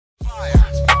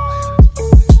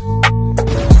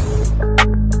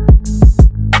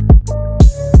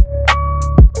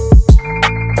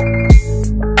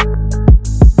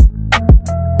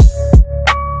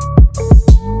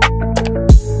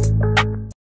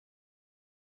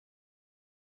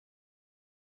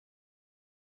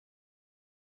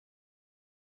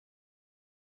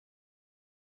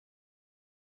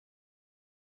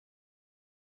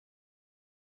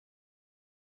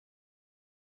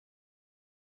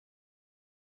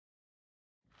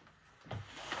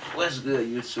What's good,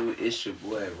 YouTube? It's your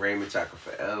boy Raymond Talking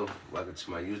Forever. Welcome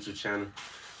to my YouTube channel.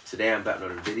 Today I'm about to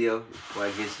another video. Before I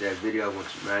get into that video, I want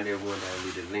to remind everyone that I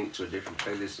leave a link to a different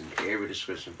playlist in every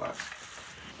description box.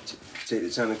 Take the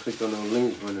time to click on those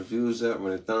links, run the views up,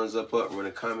 run the thumbs up, run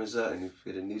the comments up, and if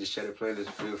you need to share the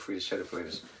playlist, feel free to share the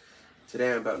playlist.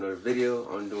 Today I'm about another video.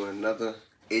 I'm doing another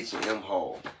H&M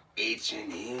haul.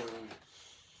 H&M.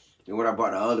 And what I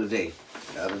bought the other day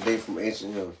from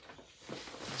H&M.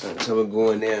 So I'm gonna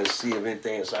go in there and see if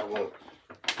anything else I want.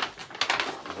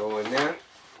 Go in there.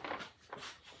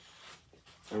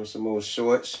 And some more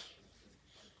shorts.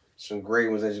 Some gray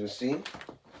ones, as you can see.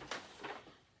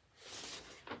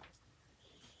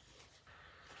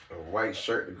 A white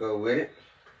shirt to go with it.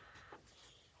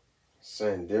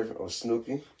 Something different, or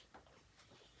Snoopy.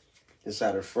 This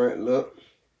how the front look.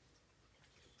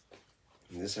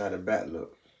 And this how the back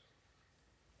look.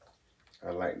 I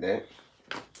like that.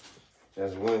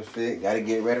 That's one fit. Gotta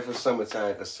get ready for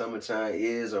summertime, because summertime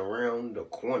is around the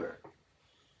corner.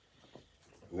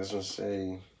 And this one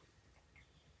say,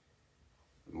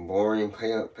 boring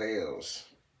pails.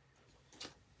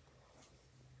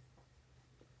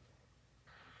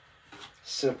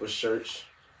 Simple shirts.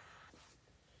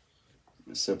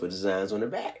 Simple designs on the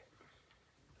back.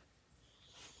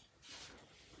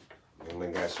 And I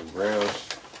got some browns.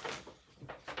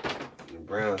 The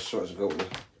brown shorts go with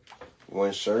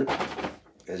one shirt,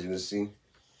 as you can see.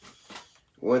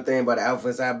 One thing about the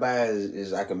outfits I buy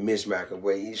is I can mismatch. I can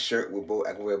wear each shirt with both.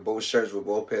 I can wear both shirts with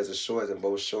both pairs of shorts and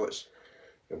both shorts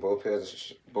and both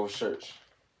pairs of both shirts.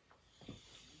 I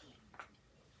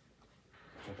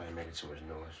hope I ain't making too much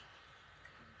noise.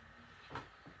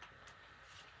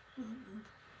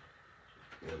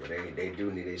 Yeah, but they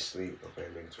do need their sleep. I hope I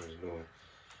ain't making too much noise.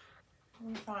 What are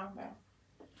you talking about?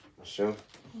 Sure.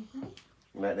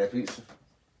 You like that pizza?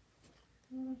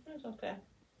 It's okay.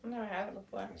 I've never had it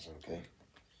before. It's okay.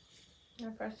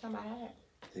 The first time I had it.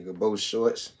 You got both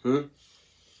shorts.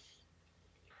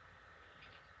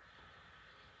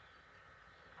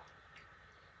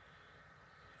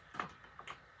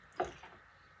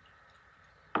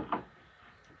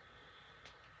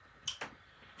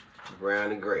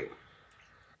 Brown and gray.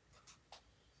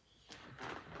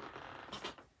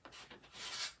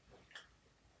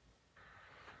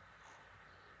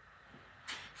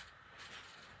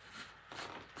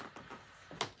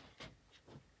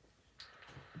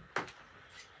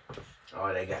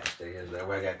 All they got to stay is that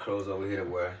way. I got clothes over here to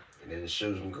wear, and then the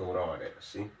shoes can go with all that.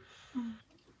 See?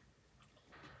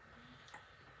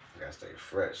 Gotta stay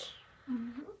fresh.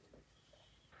 I'm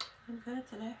good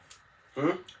today. I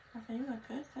think you look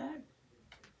good today.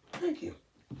 Thank you.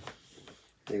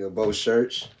 They got both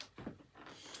shirts.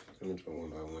 Let me put one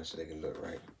by one so they can look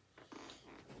right.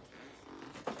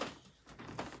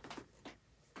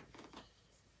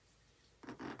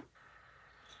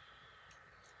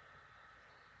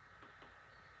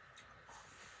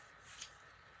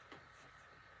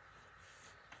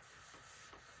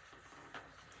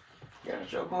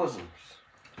 Got your bosoms.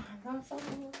 I got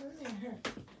something over here.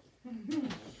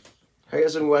 Hey,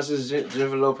 let's watch this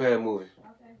Jennifer Lopez movie.